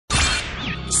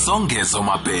Songezo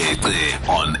Mapete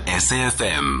on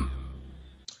SAFM.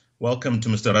 Welcome to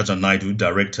Mr. Rajan Naidoo,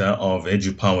 Director of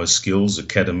EduPower Skills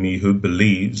Academy, who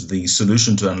believes the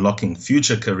solution to unlocking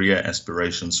future career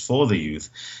aspirations for the youth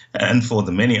and for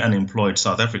the many unemployed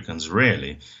South Africans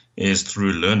really is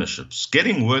through learnerships.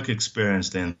 Getting work experience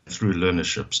then through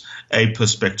learnerships. A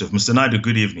perspective. Mr. Naidoo,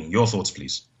 good evening. Your thoughts,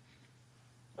 please.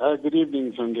 Good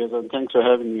evening, Songezo, and thanks for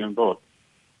having me on board.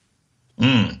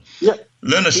 Yeah.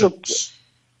 Learnerships.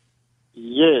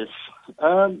 Yes.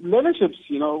 Learnerships,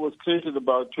 was created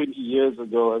about 20 years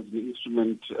ago as an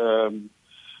instrument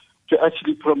to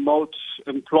actually promote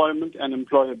employment and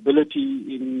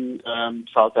employability in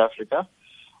South Africa.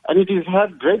 And it has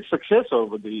had great success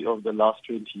over the last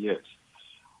 20 years.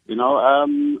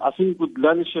 I think with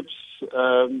learnerships,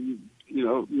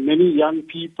 many young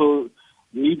people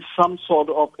need some sort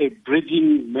of a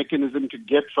bridging mechanism to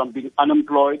get from being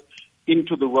unemployed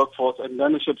into the workforce, and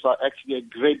learnerships are actually a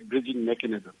great bridging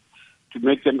mechanism to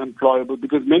make them employable,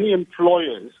 because many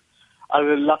employers are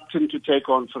reluctant to take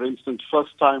on, for instance,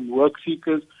 first-time work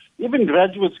seekers. Even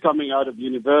graduates coming out of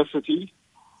university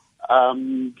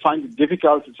find it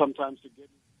difficult sometimes to get,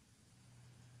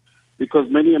 because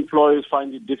many employers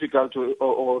find it difficult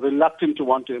or reluctant to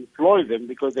want to employ them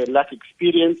because they lack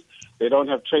experience, they don't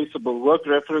have traceable work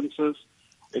references,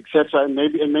 etc. And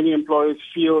many employers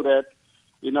feel that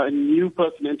a new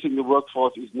person entering the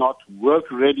workforce is not work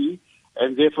ready,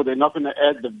 and therefore they're not going to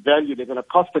add the value. They're going to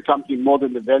cost the company more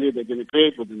than the value they're going to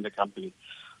create within the company.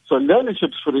 So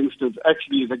learnerships, for instance,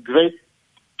 actually is a great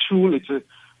tool.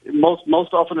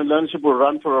 Most often a learnership will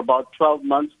run for about 12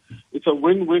 months. It's a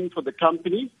win-win for the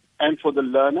company and for the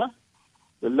learner.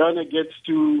 The learner gets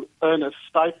to earn a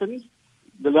stipend.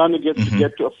 The learner gets to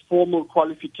get to a formal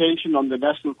qualification on the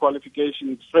National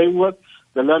Qualification Framework.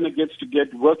 The learner gets to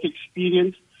get work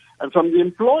experience. And from the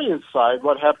employer's side,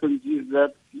 what happens is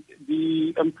that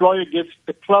the employer gets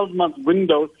a 12-month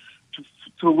window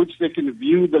through which they can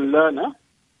view the learner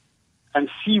and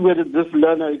see whether this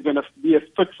learner is going to be a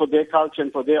fit for their culture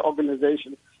and for their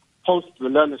organization post the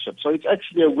learnership. So it's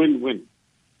actually a win-win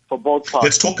for both parties.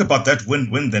 Let's talk about that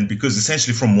win-win then, because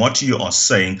essentially from what you are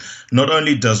saying, not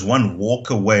only does one walk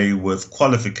away with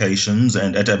qualifications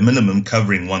and at a minimum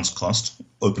covering one's cost,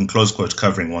 open close quote,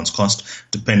 covering one's cost,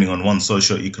 depending on one's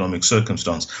socio-economic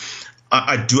circumstance.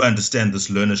 I do understand this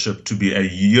learnership to be a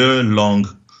year-long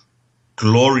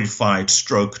glorified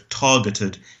stroke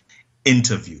targeted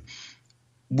interview.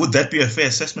 Would that be a fair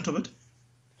assessment of it?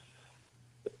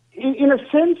 In a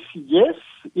sense, yes,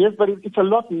 but it's a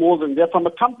lot more than that. From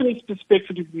a company's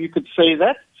perspective, you could say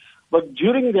that. But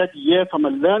during that year, from a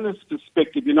learner's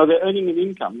perspective, they're earning an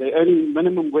income. They're earning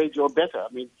minimum wage or better.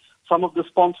 I mean, some of the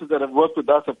sponsors that have worked with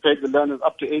us have paid the learners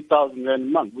up to 8,000 Rand a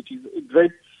month, which is a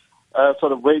great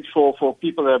sort of wage for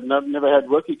people that have never had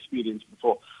work experience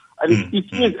before. And it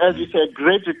is, as you say, a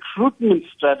great recruitment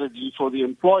strategy for the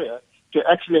employer to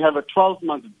actually have a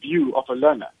 12-month view of a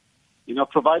learner.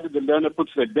 Provided the learner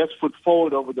puts their best foot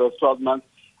forward over those 12 months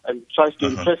and tries to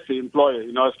impress the employer,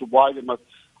 as to why they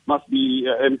must be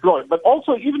employed. But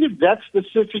also, even if that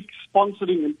specific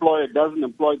sponsoring employer doesn't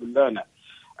employ the learner,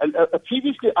 a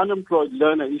previously unemployed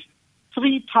learner is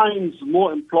 3 times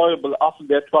more employable after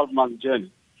their 12-month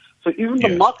journey. So even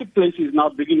the marketplace is now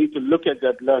beginning to look at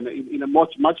that learner in a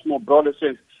much more broader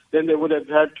sense than they would have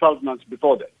had 12 months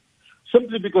before that.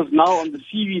 Simply because now on the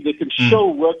CV they can show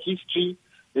work history,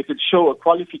 they can show a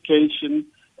qualification,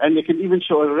 and they can even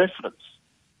show a reference,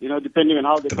 depending on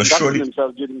how they conduct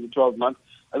themselves during the 12 months.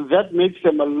 And that makes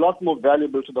them a lot more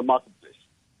valuable to the marketplace.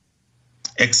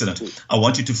 Excellent. I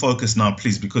want you to focus now,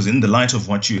 please, because in the light of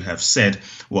what you have said,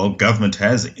 government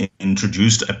has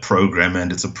introduced a program,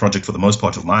 and it's a project for the most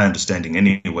part of my understanding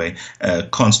anyway, a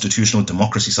Constitutional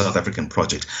Democracy South African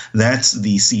project. That's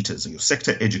the SETAs, your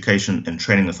Sector Education and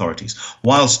Training Authorities.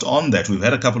 Whilst on that, we've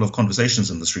had a couple of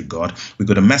conversations in this regard. We've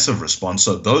got a massive response.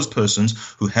 So those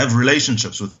persons who have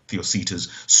relationships with your SETAs,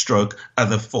 stroke,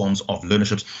 other forms of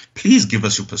learnerships, please give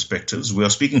us your perspectives. We are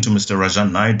speaking to Mr.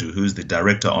 Rajan Naidoo, who is the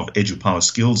Director of EduPower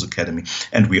Skills Academy,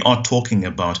 and we are talking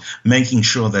about making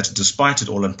sure that despite it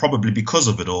all, and probably because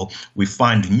of it all, we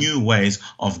find new ways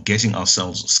of getting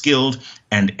ourselves skilled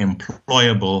and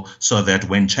employable so that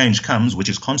when change comes, which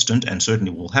is constant and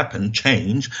certainly will happen,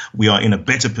 we are in a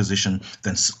better position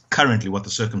than currently what the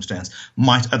circumstance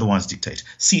might otherwise dictate.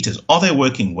 SETAs, are they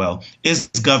working well? Is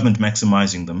government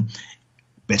maximizing them?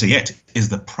 Better yet, is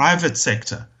the private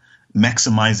sector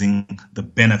maximizing the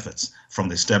benefits from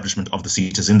the establishment of the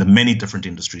SETAs in the many different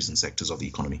industries and sectors of the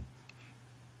economy?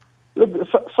 Look,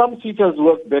 some SETAs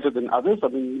work better than others. I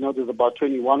mean, there's about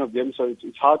 21 of them, so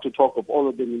it's hard to talk of all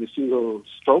of them in a single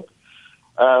stroke.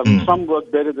 Some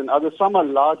work better than others. Some are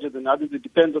larger than others. It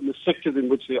depends on the sectors in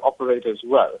which they operate as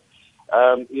well.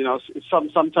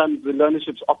 Sometimes the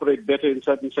learnerships operate better in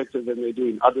certain sectors than they do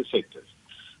in other sectors,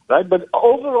 right? But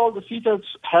overall, the SETAs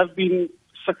have been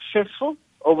successful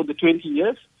over the 20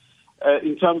 years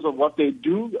in terms of what they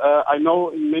do. I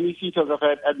know many SETAs have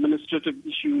had administrative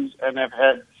issues and have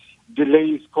had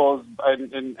delays caused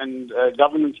and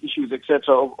governance issues,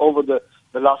 etc. over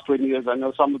the last 20 years. I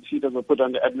know some of the SETAs were put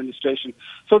under administration.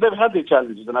 So they've had their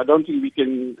challenges, and I don't think we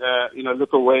can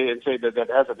look away and say that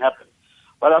hasn't happened.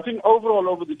 But I think overall,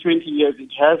 over the 20 years,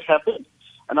 it has happened.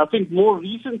 And I think more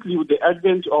recently, with the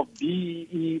advent of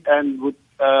BEE and with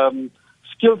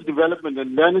skills development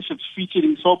and learnerships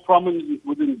featuring so prominently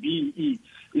within BEE,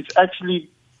 it's actually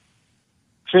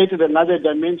created another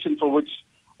dimension for which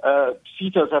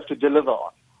SETAs have to deliver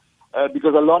on.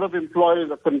 Because a lot of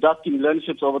employers are conducting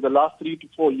learnerships over the last 3 to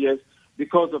 4 years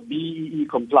because of BEE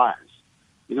compliance.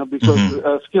 Because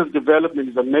skills development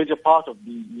is a major part of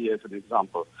BEE, as an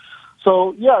example.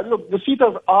 So, look, the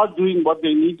SETAs are doing what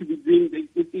they need to be doing.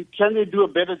 Can they do a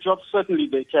better job? Certainly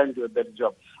they can do a better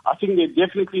job. I think they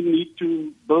definitely need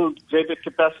to build greater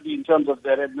capacity in terms of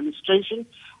their administration.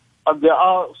 There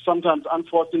are sometimes,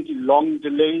 unfortunately, long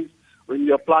delays when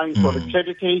you're applying for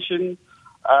accreditation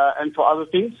and for other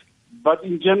things. But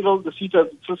in general, the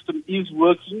SETA system is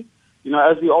working,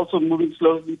 as we're also moving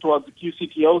slowly towards the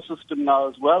QCTO system now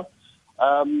as well.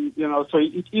 So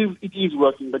it is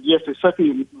working, but yes, there's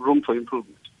certainly room for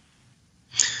improvement.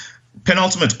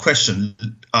 Penultimate question.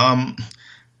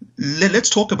 Let's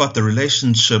talk about the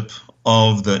relationship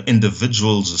of the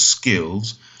individual's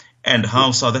skills and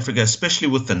how South Africa, especially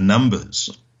with the numbers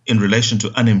in relation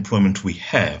to unemployment we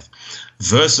have,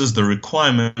 versus the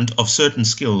requirement of certain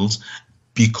skills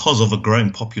because of a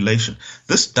growing population.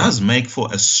 This does make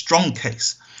for a strong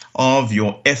case of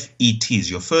your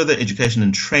FETs, your further education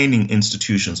and training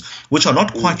institutions, which are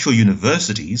not quite your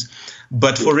universities.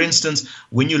 But for instance,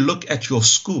 when you look at your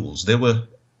schools, there were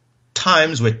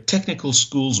times where technical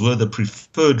schools were the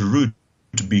preferred route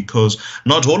because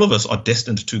not all of us are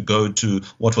destined to go to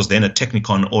what was then a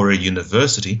technikon or a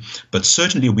university, but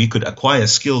certainly we could acquire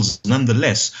skills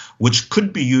nonetheless, which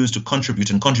could be used to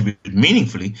contribute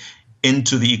meaningfully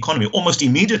into the economy almost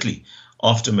immediately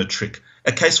after matric.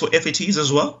 A case for FETs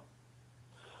as well?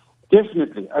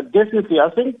 Definitely. I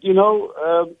think,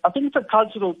 I think it's a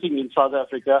cultural thing in South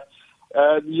Africa.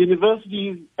 The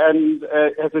universities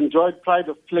has enjoyed pride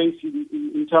of place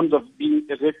in terms of being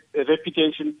a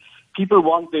reputation. People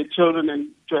want their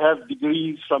children to have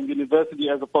degrees from university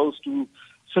as opposed to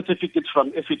certificates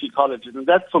from FET colleges. And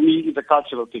that, for me, is a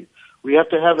cultural thing. We have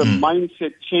to have a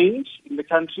mindset change in the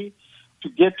country to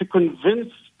get to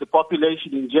convince the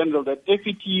population in general that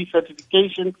FET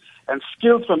certification and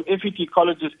skills from FET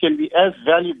colleges can be as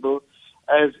valuable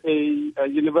as a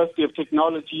University of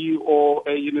Technology or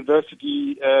a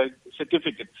university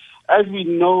certificate. As we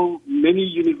know, many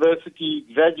university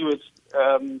graduates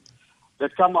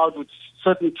that come out with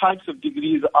certain types of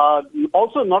degrees are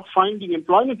also not finding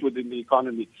employment within the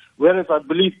economy, whereas I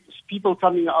believe people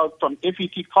coming out from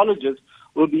FET colleges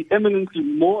will be eminently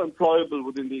more employable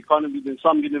within the economy than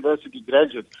some university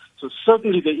graduates. So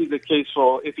certainly there is a case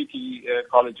for FET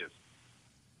colleges.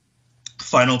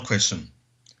 Final question.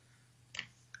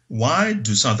 Why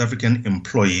do South African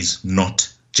employees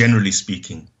not, generally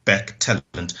speaking, back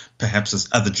talent perhaps as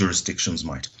other jurisdictions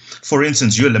might? For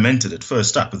instance, you lamented it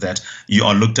first up that you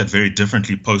are looked at very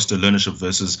differently post a learnership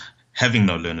versus having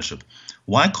no learnership.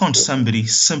 Why can't somebody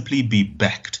simply be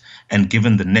backed and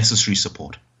given the necessary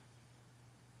support?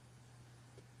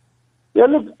 Yeah,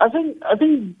 look, I think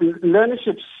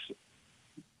learnerships,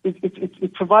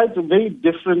 it provides a very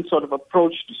different sort of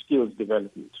approach to skills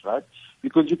development, right?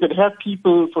 Because you could have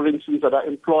people, for instance, that are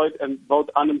employed and both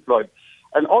unemployed.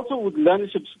 And also with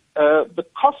learnerships, the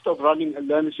cost of running a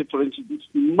learnership, for instance, is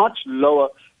much lower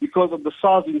because of the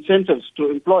SARS incentives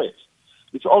to employers.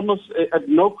 It's almost at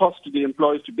no cost to the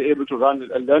employers to be able to run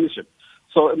a learnership.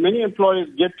 So many employers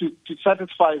get to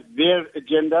satisfy their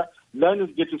agenda, learners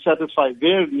get to satisfy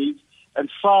their needs, and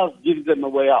SARS gives them a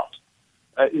way out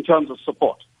in terms of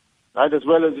support, right? As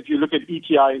well as if you look at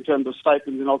ETI in terms of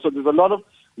stipends, and also there's a lot of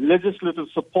legislative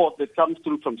support that comes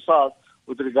through from SARS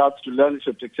with regards to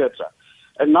learnerships, etc.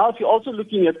 And now if you're also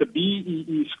looking at the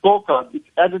BEE scorecard, it's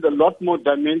added a lot more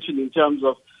dimension in terms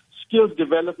of skills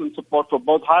development support for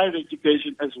both higher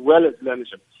education as well as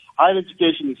learnership. Higher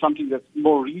education is something that's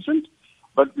more recent,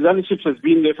 but learnerships has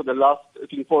been there for the last, I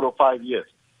think, 4 or 5 years.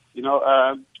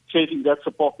 Creating that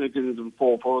support mechanism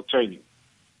for training.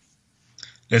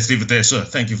 Let's leave it there, sir.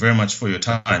 Thank you very much for your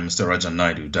time, Mr. Rajan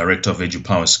Naidoo, Director of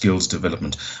EduPower Skills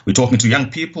Development. We're talking to young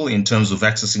people in terms of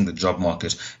accessing the job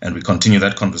market, and we continue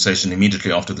that conversation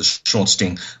immediately after this short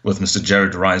sting with Mr.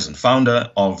 Jared Rajan,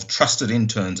 founder of Trusted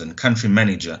Interns and country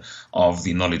manager of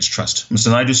the Knowledge Trust.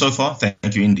 Mr. Naidoo, so far,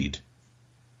 thank you indeed.